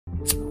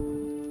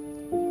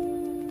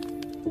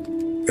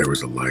There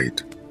is a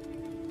light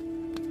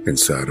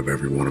inside of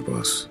every one of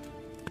us,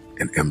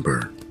 an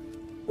ember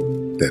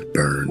that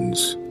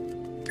burns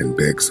and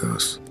begs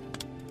us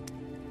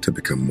to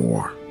become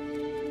more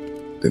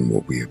than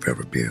what we have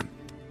ever been.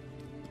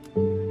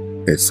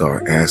 It's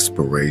our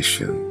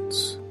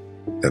aspirations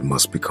that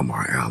must become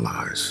our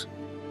allies.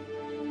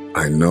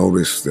 I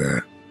noticed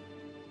that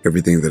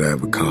everything that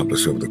I've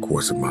accomplished over the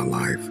course of my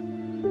life,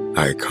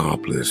 I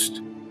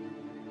accomplished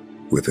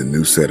with a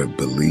new set of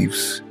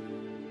beliefs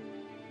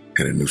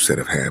and a new set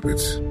of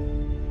habits.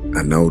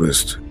 I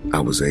noticed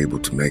I was able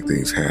to make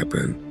things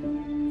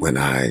happen when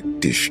I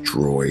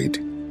destroyed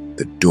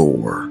the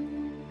door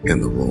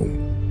in the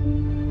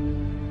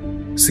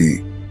room.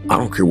 See, I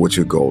don't care what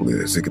your goal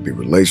is. It could be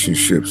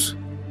relationships.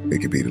 It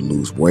could be to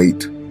lose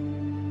weight.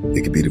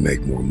 It could be to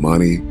make more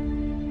money.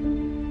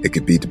 It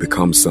could be to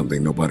become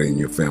something nobody in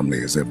your family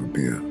has ever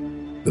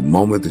been. The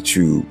moment that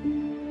you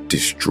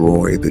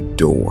destroy the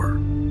door,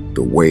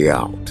 the way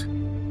out,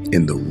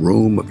 in the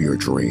room of your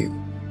dream,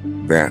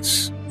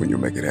 that's when you'll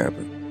make it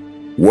happen.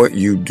 What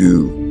you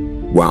do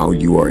while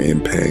you are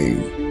in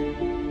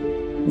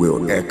pain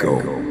will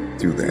echo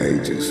through the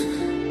ages.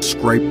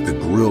 Scrape the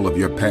grill of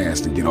your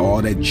past and get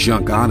all that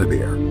junk out of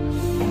there,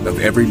 of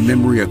every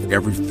memory of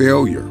every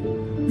failure.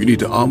 You need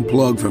to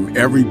unplug from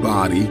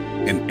everybody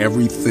and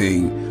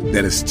everything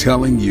that is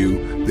telling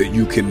you that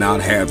you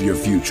cannot have your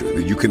future,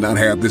 that you cannot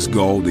have this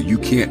goal, that you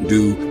can't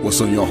do what's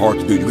on your heart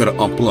to do. You got to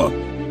unplug,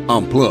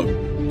 unplug,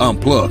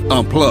 unplug,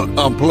 unplug,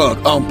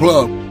 unplug,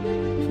 unplug.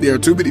 There are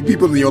too many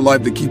people in your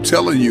life that keep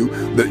telling you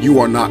that you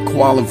are not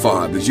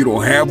qualified, that you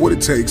don't have what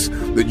it takes,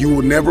 that you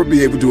will never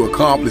be able to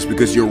accomplish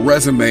because your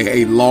resume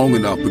ain't long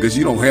enough, because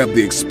you don't have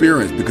the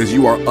experience, because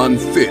you are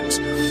unfit.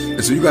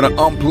 And so you got to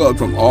unplug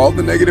from all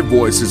the negative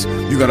voices.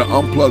 You got to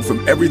unplug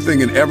from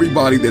everything and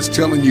everybody that's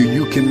telling you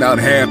you cannot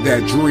have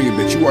that dream,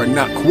 that you are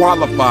not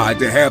qualified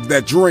to have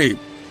that dream.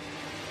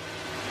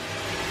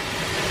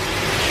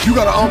 You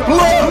got to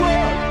unplug.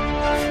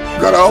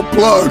 You got to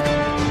unplug.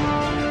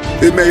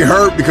 It may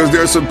hurt because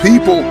there are some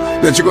people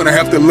that you're going to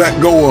have to let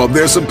go of.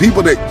 There's some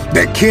people that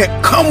can't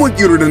come with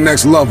you to the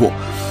next level.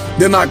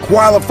 They're not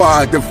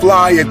qualified to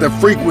fly at the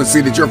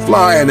frequency that you're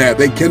flying at.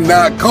 They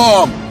cannot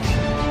come.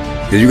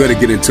 And you got to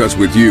get in touch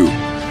with you.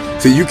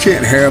 See, you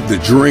can't have the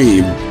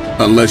dream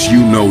unless you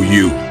know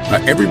you.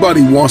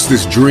 Everybody wants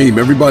this dream.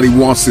 Everybody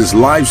wants this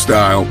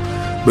lifestyle,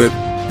 but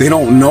they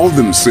don't know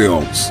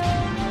themselves.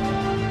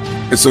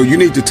 And so you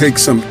need to take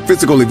some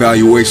physical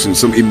evaluation,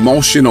 some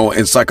emotional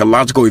and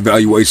psychological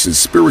evaluation,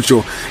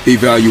 spiritual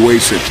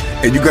evaluation.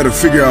 And you got to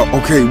figure out,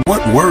 okay,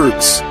 what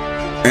works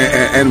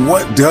and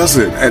what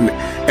doesn't? And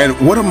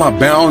what are my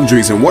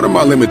boundaries and what are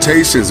my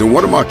limitations and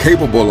what am I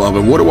capable of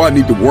and what do I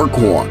need to work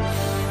on?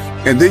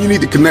 And then you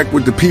need to connect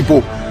with the people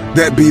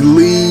that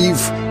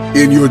believe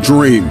in your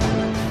dream.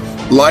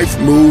 Life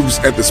moves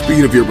at the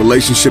speed of your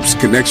relationships,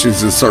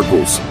 connections, and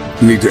circles.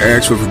 You need to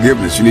ask for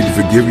forgiveness. You need to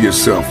forgive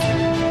yourself.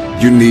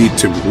 You need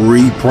to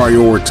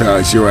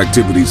reprioritize your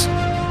activities.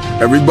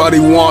 Everybody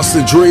wants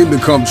the dream to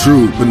come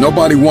true, but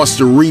nobody wants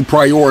to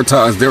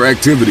reprioritize their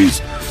activities.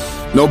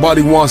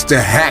 Nobody wants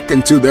to hack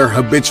into their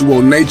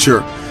habitual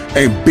nature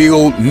and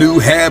build new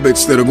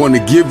habits that are going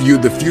to give you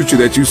the future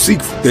that you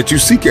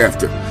seek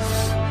after.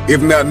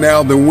 If not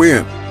now, then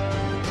when?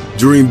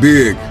 Dream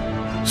big,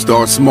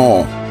 start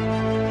small.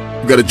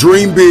 You got to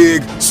dream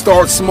big,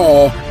 start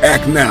small,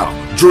 act now.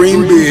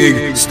 Dream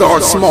big,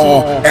 start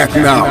small, act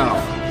now.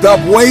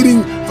 Stop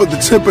waiting for the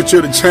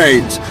temperature to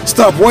change.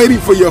 Stop waiting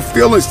for your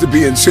feelings to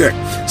be in check.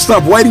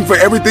 Stop waiting for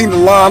everything to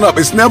line up.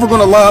 It's never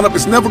going to line up.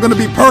 It's never going to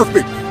be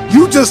perfect.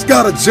 You just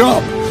got to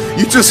jump.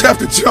 You just have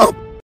to jump.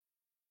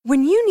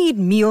 When you need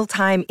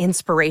mealtime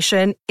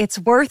inspiration, it's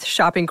worth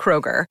shopping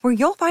Kroger, where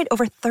you'll find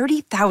over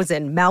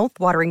 30,000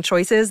 mouth-watering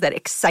choices that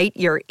excite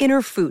your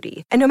inner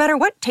foodie. And no matter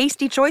what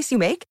tasty choice you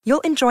make,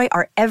 you'll enjoy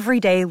our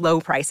everyday low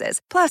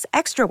prices, plus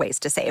extra ways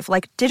to save,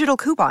 like digital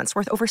coupons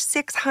worth over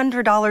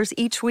 $600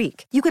 each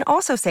week. You can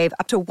also save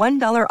up to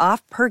 $1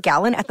 off per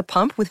gallon at the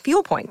pump with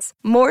fuel points.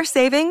 More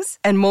savings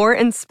and more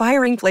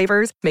inspiring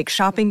flavors make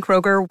shopping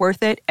Kroger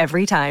worth it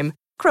every time.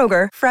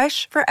 Kroger,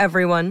 fresh for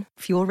everyone.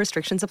 Fuel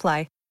restrictions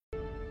apply.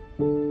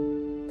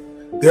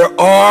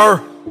 There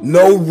are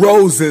no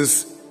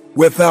roses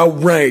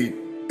without rain.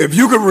 If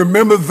you can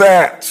remember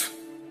that,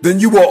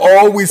 then you will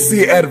always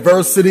see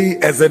adversity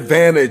as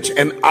advantage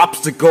and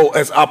obstacle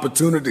as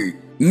opportunity.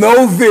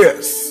 Know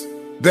this,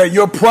 that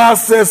your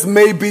process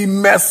may be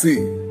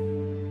messy,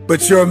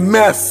 but your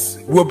mess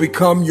will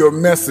become your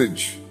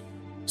message.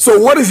 So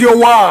what is your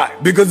why?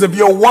 Because if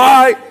your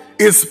why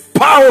is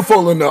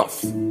powerful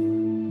enough,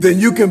 then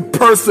you can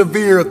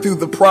persevere through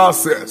the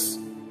process.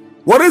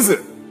 What is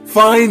it?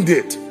 Find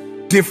it.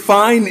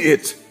 Define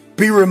it.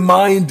 Be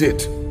reminded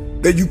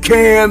that you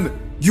can,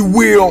 you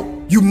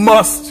will, you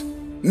must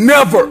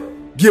never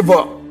give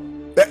up.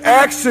 The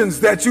actions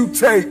that you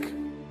take,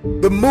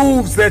 the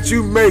moves that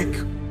you make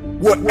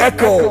will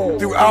echo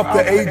throughout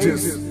the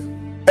ages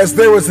as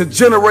there is a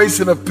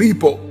generation of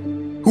people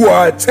who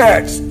are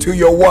attached to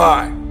your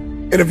why.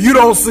 And if you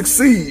don't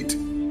succeed,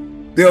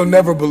 they'll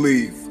never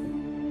believe.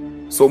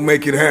 So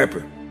make it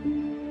happen.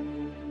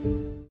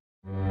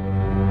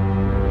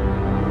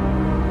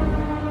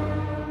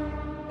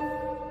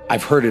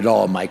 I've heard it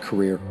all in my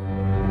career.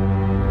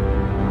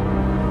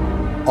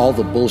 All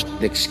the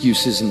bullshit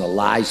excuses and the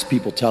lies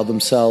people tell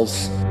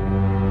themselves.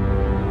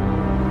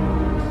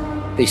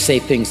 They say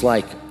things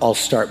like, I'll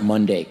start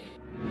Monday.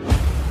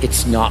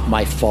 It's not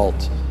my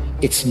fault.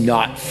 It's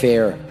not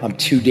fair. I'm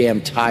too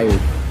damn tired.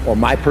 Or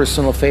my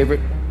personal favorite,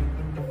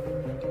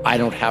 I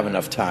don't have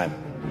enough time.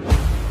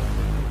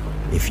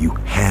 If you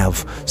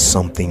have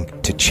something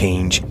to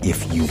change,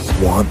 if you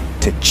want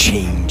to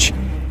change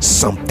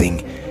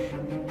something,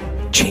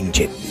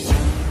 change it.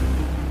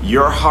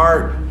 Your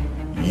heart,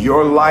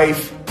 your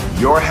life,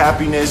 your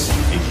happiness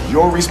is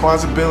your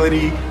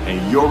responsibility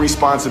and your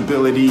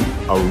responsibility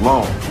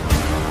alone.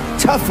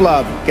 Tough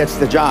love gets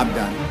the job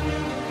done.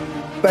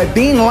 But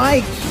being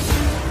liked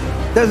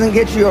doesn't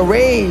get you a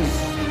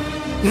raise.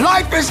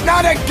 Life is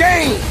not a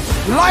game.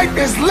 Life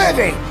is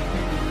living.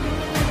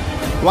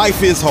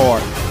 Life is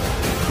hard.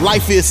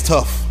 Life is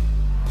tough.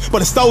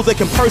 But it's those that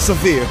can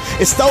persevere.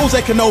 It's those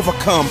that can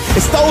overcome.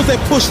 It's those that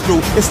push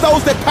through. It's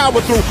those that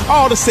power through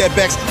all the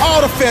setbacks,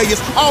 all the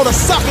failures, all the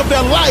suck of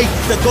their life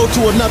that go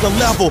to another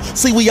level.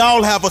 See, we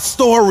all have a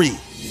story.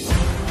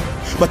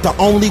 But the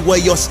only way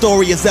your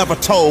story is ever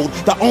told,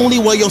 the only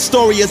way your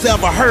story is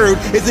ever heard,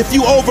 is if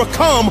you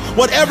overcome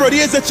whatever it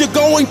is that you're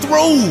going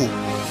through.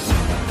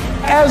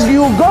 As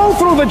you go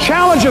through the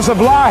challenges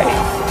of life,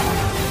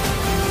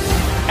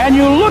 and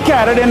you look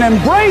at it and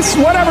embrace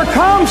whatever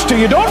comes to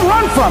you, don't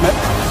run from it.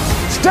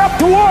 Step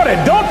toward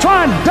it. Don't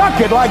try and duck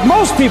it like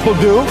most people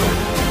do.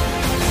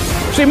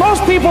 See,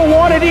 most people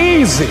want it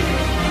easy.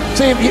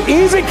 See,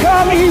 easy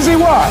come, easy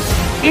what?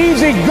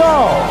 Easy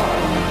go.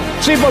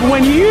 See, but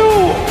when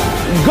you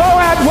go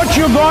at what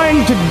you're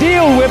going to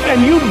deal with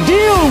and you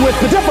deal with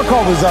the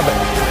difficulties of it,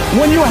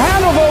 when you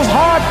handle those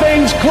hard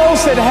things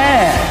close at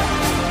hand,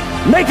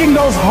 making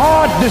those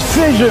hard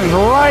decisions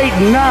right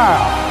now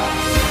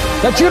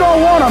that you don't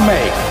want to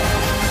make,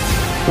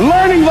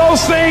 learning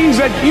those things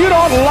that you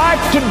don't like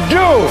to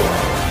do,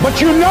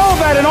 but you know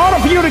that in order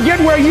for you to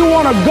get where you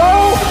want to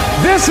go,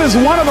 this is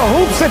one of the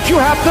hoops that you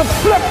have to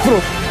flip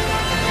through.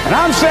 And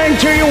I'm saying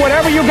to you,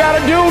 whatever you got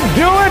to do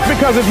it,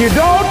 because if you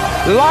don't,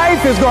 life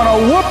is going to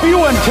whoop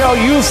you until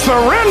you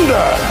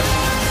surrender.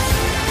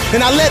 And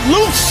I let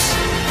loose.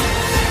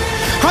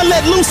 I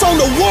let loose on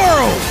the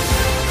world.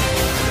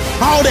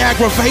 All the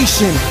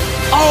aggravation,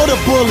 all the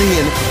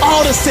bullying,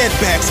 all the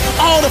setbacks,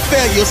 all the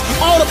failures,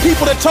 all the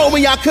people that told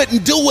me I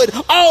couldn't do it,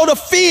 all the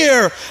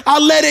fear, I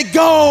let it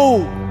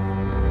go.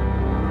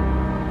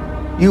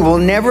 You will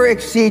never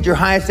exceed your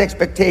highest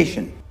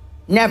expectation.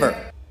 Never.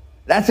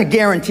 That's a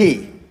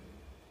guarantee.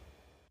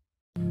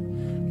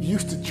 You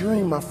used to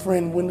dream, my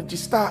friend, when did you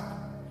stop?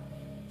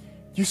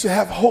 You should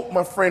have hope,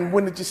 my friend,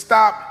 when did you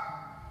stop?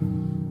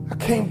 I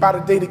came by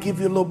today to give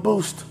you a little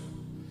boost.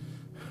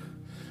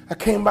 I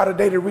came by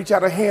today to reach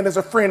out a hand as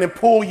a friend and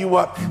pull you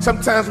up.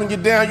 Sometimes when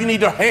you're down, you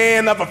need a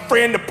hand of a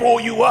friend to pull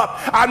you up.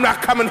 I'm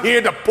not coming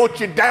here to put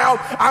you down.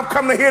 I'm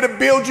coming here to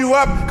build you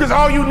up, because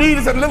all you need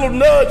is a little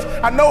nudge.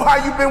 I know how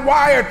you've been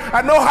wired.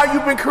 I know how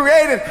you've been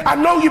created. I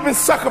know you've been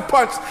sucker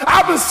punched.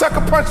 I've been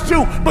sucker punched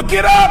too, but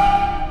get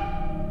up.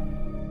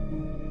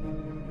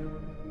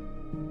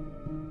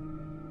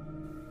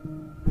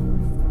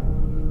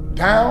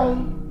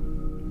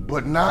 Down,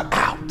 but not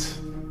out.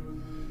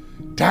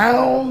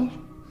 Down,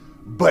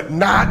 but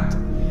not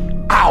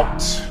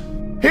out.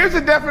 Here's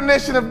the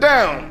definition of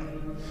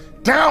down.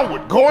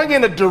 Downward, going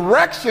in a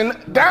direction,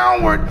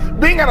 downward,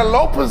 being at a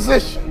low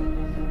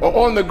position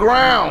or on the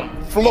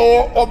ground,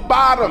 floor or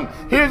bottom.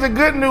 Here's the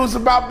good news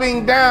about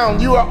being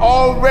down. You are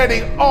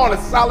already on a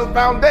solid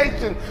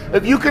foundation.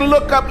 If you can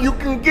look up, you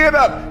can get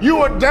up. You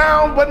are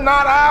down, but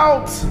not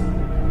out.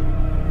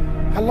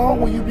 How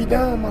long will you be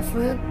down, my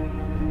friend?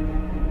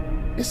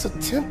 It's a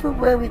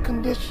temporary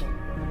condition.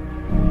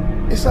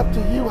 It's up to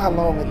you how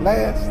long it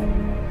lasts.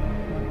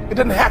 It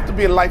doesn't have to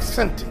be a life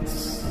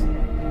sentence.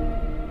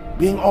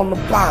 Being on the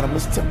bottom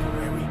is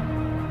temporary.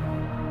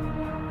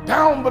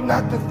 Down but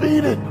not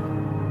defeated.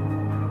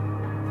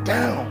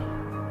 Down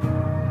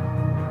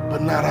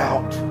but not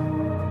out.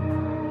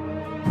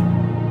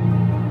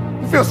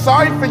 You feel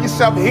sorry for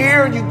yourself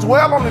here, and you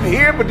dwell on it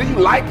here, but do you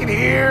like it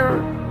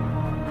here?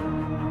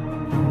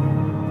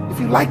 If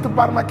you like the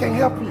bottom, I can't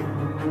help you.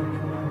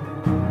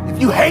 If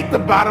you hate the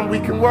bottom, we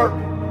can work.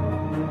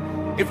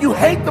 If you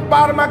hate the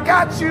bottom, I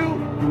got you.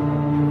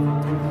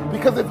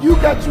 Because if you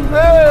got you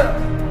there,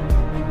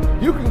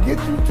 you can get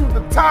you to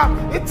the top.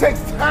 It takes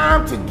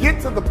time to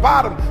get to the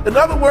bottom. In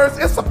other words,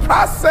 it's a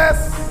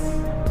process.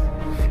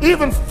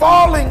 Even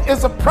falling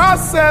is a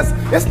process.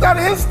 It's not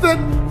instant.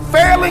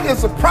 Failing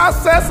is a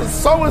process, and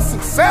so is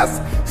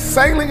success.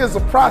 Sailing is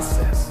a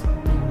process.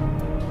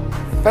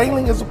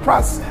 Failing is a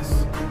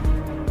process,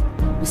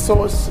 and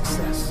so is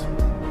success.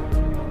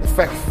 In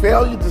fact,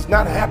 failure does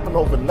not happen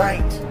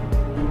overnight.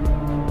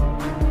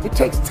 It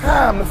takes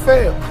time to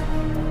fail.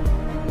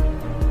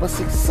 But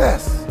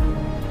success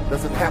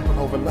doesn't happen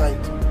overnight.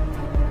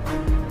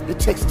 It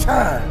takes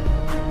time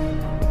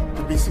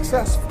to be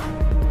successful.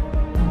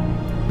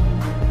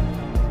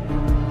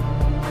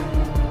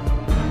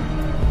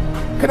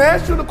 Can I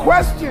ask you the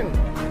question?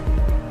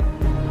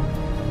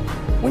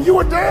 When you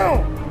were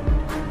down,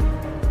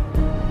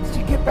 did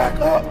you get back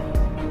up?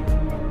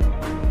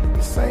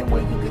 The same way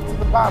you get to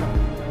the bottom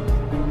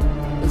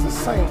is the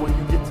same way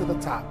you get to the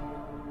top.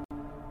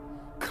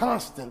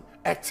 Constant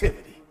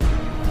activity.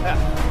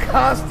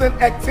 Constant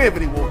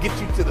activity will get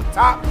you to the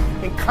top,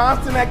 and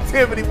constant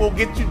activity will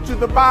get you to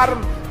the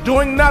bottom.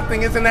 Doing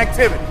nothing is an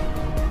activity.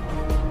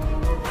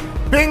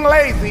 Being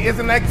lazy is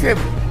an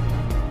activity.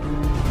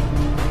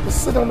 To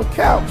sit on the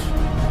couch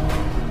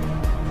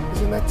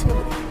is an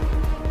activity.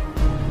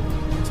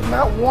 To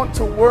not want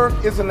to work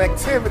is an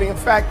activity. In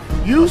fact,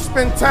 you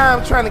spend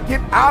time trying to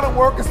get out of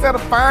work instead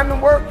of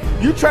finding work.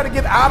 You try to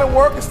get out of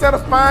work instead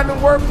of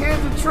finding work. Here's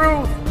the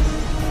truth.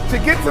 To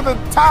get to the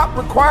top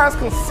requires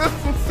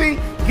consistency.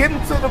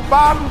 Getting to the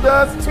bottom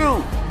does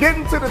too.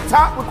 Getting to the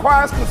top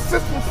requires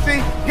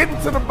consistency.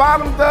 Getting to the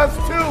bottom does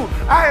too.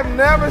 I have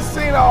never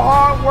seen a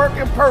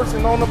hard-working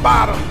person on the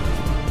bottom.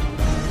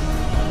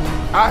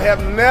 I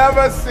have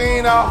never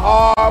seen a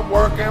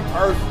hard-working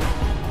person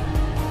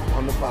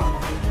on the bottom.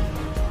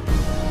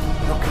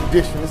 Your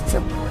condition is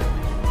temporary.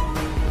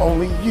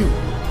 Only you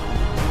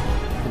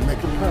can make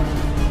it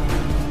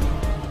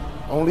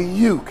permanent. Only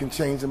you can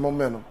change the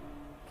momentum.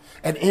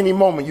 At any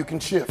moment, you can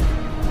shift.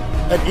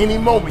 At any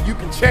moment, you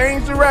can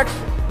change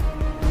direction.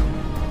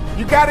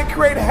 You got to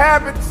create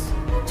habits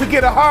to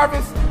get a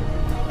harvest.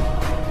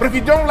 But if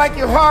you don't like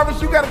your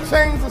harvest, you got to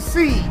change the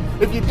seed.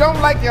 If you don't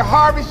like your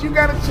harvest, you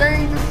got to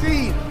change the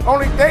seed.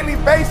 On a daily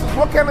basis,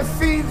 what kind of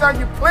seeds are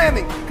you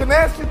planting? Can I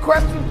ask you a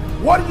question?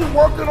 What are you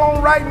working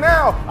on right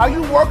now? Are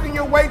you working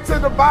your way to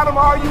the bottom,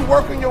 or are you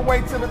working your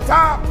way to the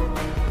top?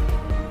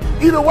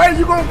 Either way,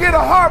 you're going to get a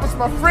harvest,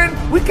 my friend.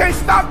 We can't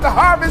stop the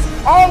harvest.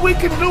 All we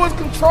can do is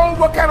control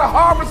what kind of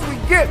harvest we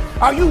get.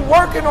 Are you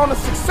working on a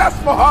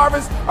successful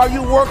harvest? Are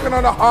you working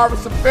on a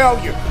harvest of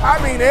failure? I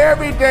mean,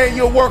 every day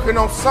you're working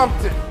on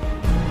something.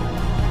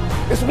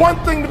 It's one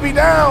thing to be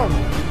down.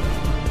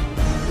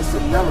 It's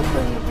another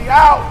thing to be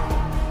out.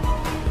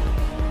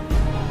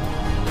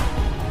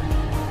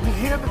 We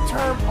hear the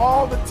term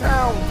all the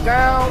time,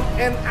 down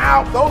and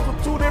out. Those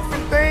are two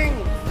different things.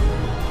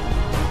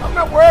 I'm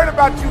not worried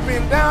about you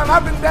being down.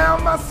 I've been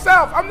down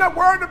myself. I'm not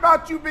worried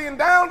about you being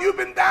down. You've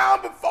been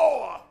down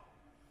before.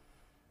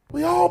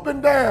 We all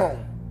been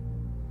down.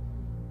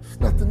 It's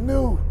nothing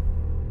new.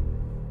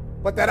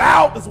 But that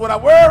out is what I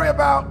worry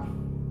about.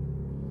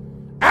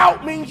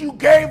 Out means you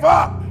gave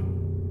up.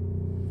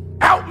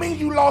 Out means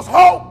you lost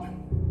hope.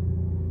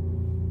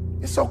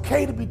 It's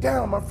okay to be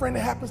down, my friend.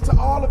 It happens to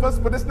all of us,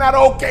 but it's not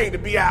okay to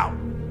be out.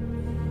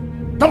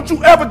 Don't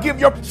you ever give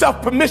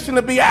yourself permission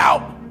to be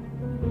out.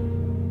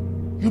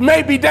 You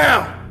may be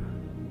down,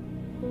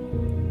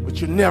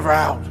 but you're never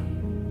out.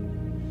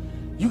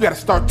 You got to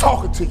start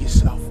talking to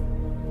yourself.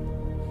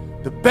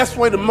 The best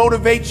way to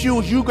motivate you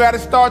is you got to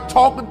start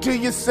talking to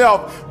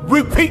yourself.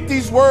 Repeat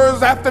these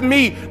words after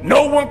me.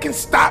 No one can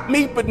stop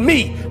me but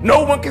me.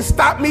 No one can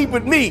stop me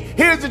but me.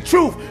 Here's the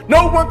truth.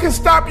 No one can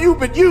stop you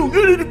but you.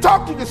 You need to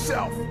talk to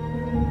yourself.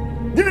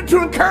 You need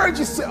to encourage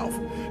yourself.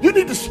 You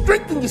need to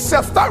strengthen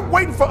yourself. Stop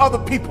waiting for other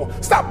people.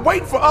 Stop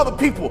waiting for other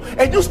people.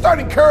 And you start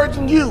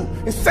encouraging you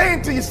and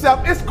saying to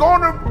yourself, it's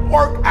going to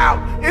work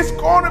out. It's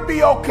going to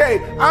be okay.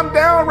 I'm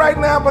down right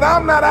now, but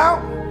I'm not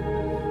out.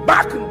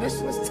 My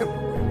condition is temporary.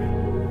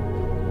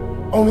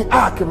 Only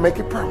I can make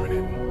it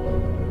permanent.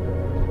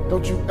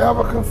 Don't you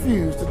ever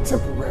confuse the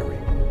temporary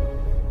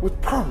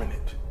with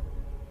permanent.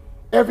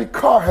 Every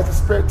car has a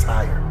spare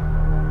tire.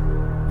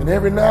 And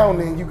every now and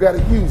then you got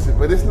to use it,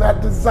 but it's not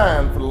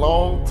designed for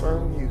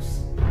long-term use.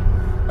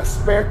 A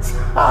spare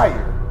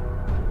tire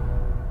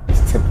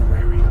is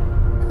temporary.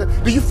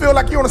 Do you feel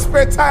like you're on a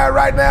spare tire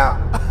right now?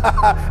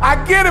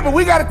 I get it, but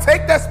we got to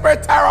take that spare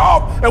tire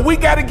off, and we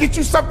got to get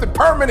you something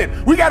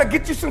permanent. We got to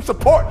get you some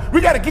support.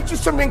 We got to get you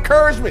some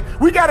encouragement.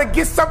 We got to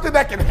get something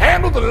that can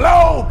handle the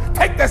load.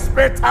 Take that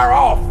spare tire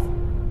off.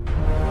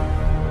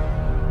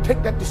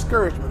 Take that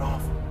discouragement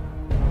off.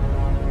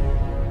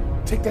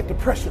 Take that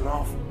depression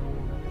off.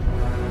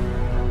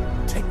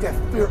 Take that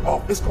fear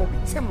off. It's going to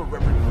be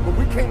temporary, but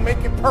we can't make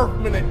it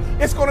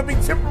permanent. It's going to be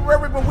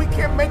temporary, but we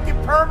can't make it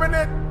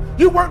permanent.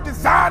 You weren't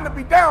designed to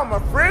be down, my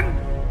friend.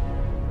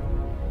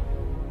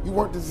 You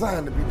weren't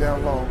designed to be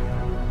down long.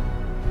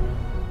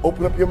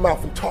 Open up your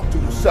mouth and talk to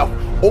yourself.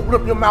 Open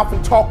up your mouth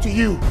and talk to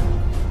you.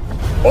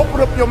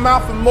 Open up your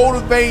mouth and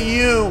motivate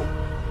you.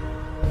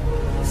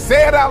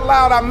 Say it out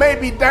loud. I may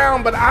be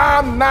down, but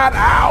I'm not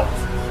out.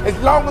 As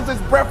long as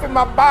there's breath in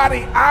my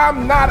body,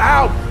 I'm not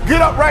out.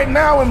 Get up right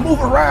now and move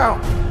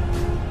around.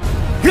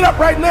 Get up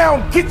right now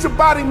and get your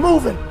body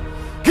moving.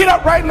 Get Get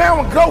up right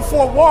now and go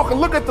for a walk and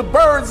look at the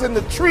birds and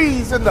the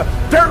trees and the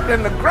dirt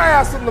and the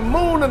grass and the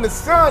moon and the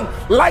sun.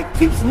 Life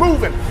keeps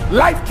moving.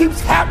 Life keeps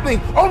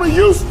happening. Only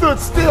you stood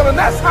still, and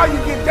that's how you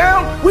get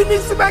down. We need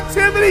some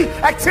activity.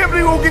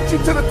 Activity will get you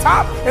to the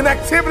top, and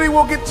activity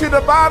will get you to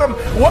the bottom.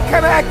 What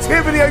kind of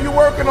activity are you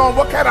working on?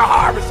 What kind of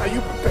harvest are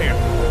you prepared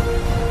for?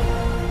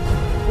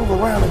 Move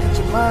around and get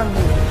your mind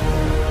moving.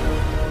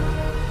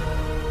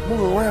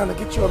 Move around and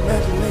get your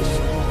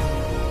imagination.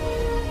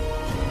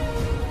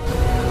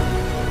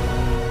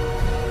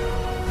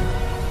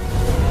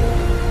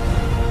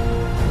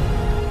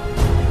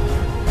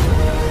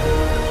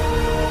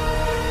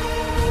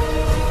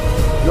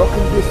 Your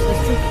condition is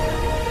temporary.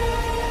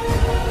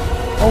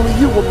 Only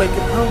you will make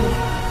it permanent.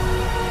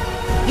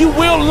 You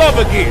will love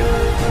again.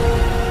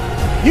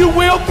 You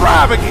will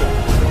thrive again.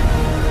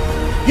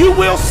 You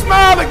will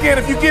smile again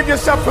if you give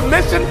yourself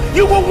permission.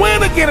 You will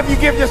win again if you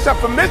give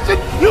yourself permission.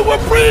 You will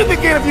breathe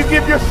again if you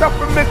give yourself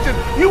permission.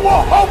 You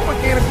will hope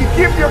again if you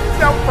give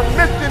yourself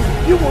permission.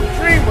 You will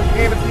dream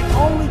again if you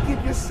only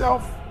give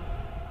yourself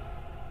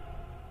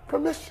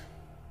permission.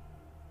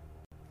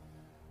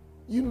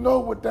 You know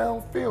what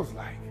down feels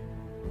like.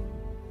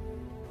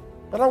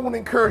 But I want to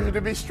encourage you to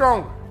be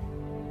stronger.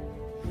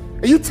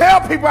 And you tell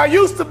people I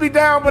used to be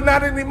down, but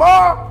not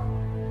anymore.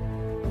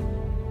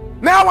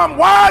 Now I'm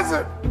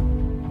wiser.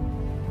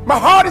 My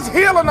heart is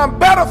healing. I'm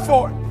better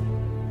for it.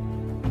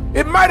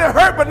 It might have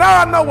hurt, but now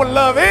I know what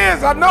love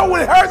is. I know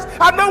what it hurts.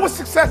 I know what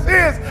success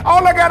is.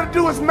 All I got to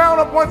do is mount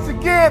up once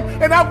again,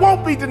 and I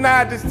won't be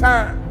denied this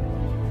time.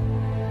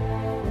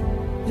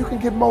 You can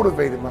get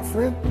motivated, my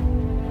friend.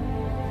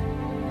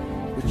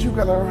 But you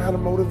got to learn how to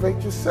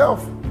motivate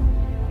yourself.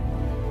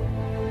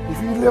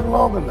 If you live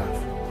long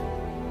enough,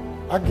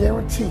 I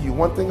guarantee you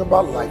one thing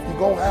about life, you're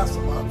going to have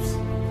some ups.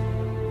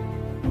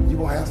 You're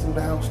going to have some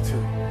downs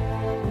too.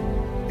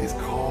 It's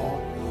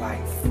called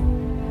life.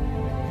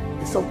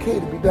 It's okay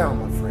to be down,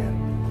 my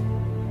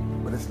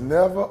friend, but it's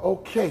never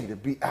okay to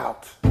be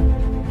out.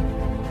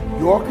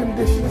 Your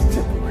condition is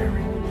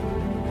temporary.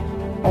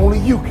 Only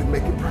you can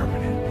make it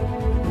permanent.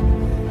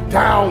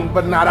 Down,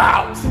 but not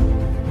out.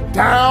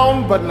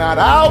 Down, but not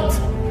out.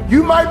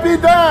 You might be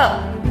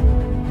down,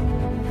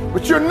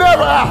 but you're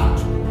never out.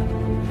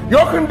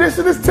 Your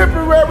condition is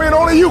temporary and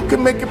only you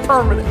can make it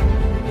permanent.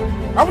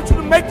 I want you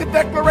to make the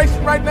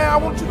declaration right now.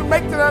 I want you to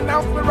make the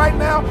announcement right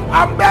now.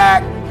 I'm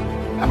back.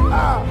 I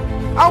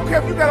don't care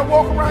if you got to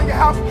walk around your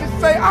house and just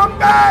say, I'm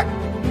back.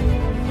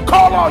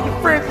 Call all your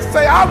friends and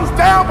say, I was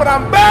down, but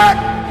I'm back.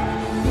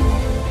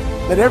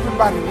 Let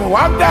everybody know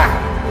I'm down.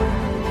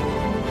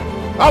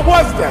 I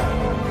was down.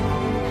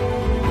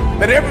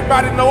 Let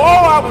everybody know, oh,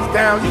 I was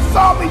down. You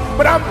saw me,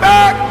 but I'm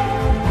back.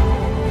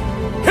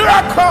 Here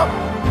I come.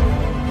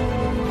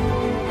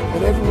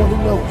 And everyone who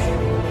knows you,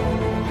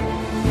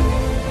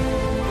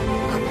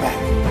 I'm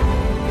back.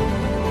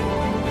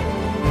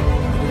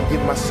 I'm going to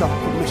give myself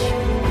permission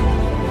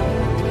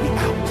to be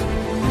out.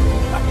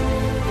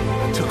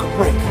 I took a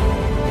break,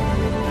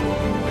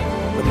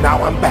 but now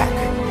I'm back.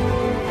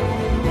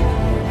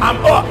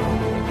 I'm up,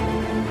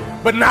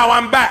 but now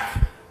I'm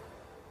back.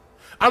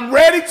 I'm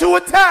ready to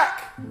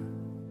attack,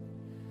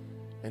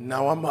 and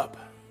now I'm up,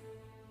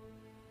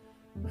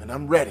 and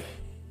I'm ready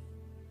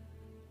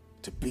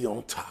to be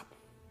on top.